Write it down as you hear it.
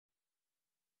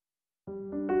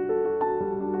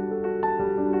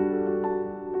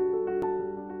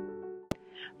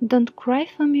Don't cry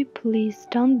for me, please,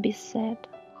 don't be sad.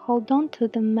 Hold on to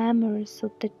the memories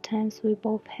of the times we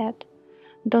both had.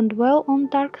 Don't dwell on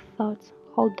dark thoughts,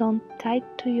 hold on tight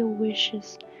to your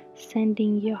wishes,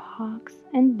 sending you hugs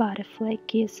and butterfly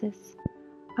kisses.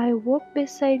 I walk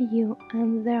beside you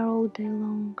and there all day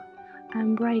long.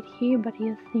 I'm right here but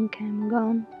you think I'm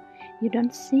gone. You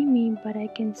don't see me but I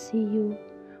can see you.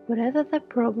 Whatever the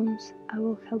problems, I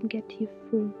will help get you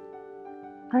through.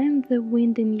 I am the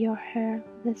wind in your hair,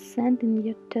 the sand in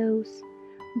your toes,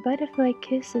 butterfly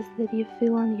kisses that you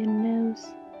feel on your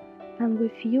nose. I'm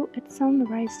with you at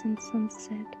sunrise and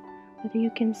sunset, but you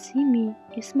can see me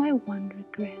is my one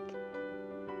regret.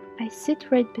 I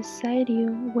sit right beside you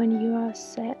when you are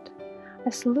sad.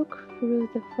 I look through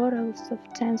the photos of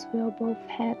times we all both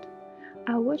had.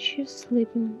 I watch you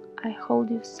sleeping, I hold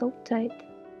you so tight.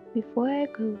 Before I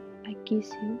go, I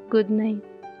kiss you good night.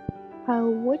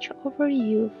 I'll watch over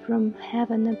you from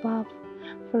heaven above.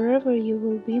 Forever you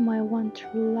will be my one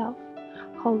true love.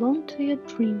 Hold on to your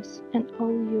dreams and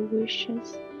all your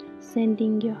wishes,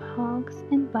 sending you hugs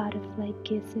and butterfly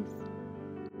kisses.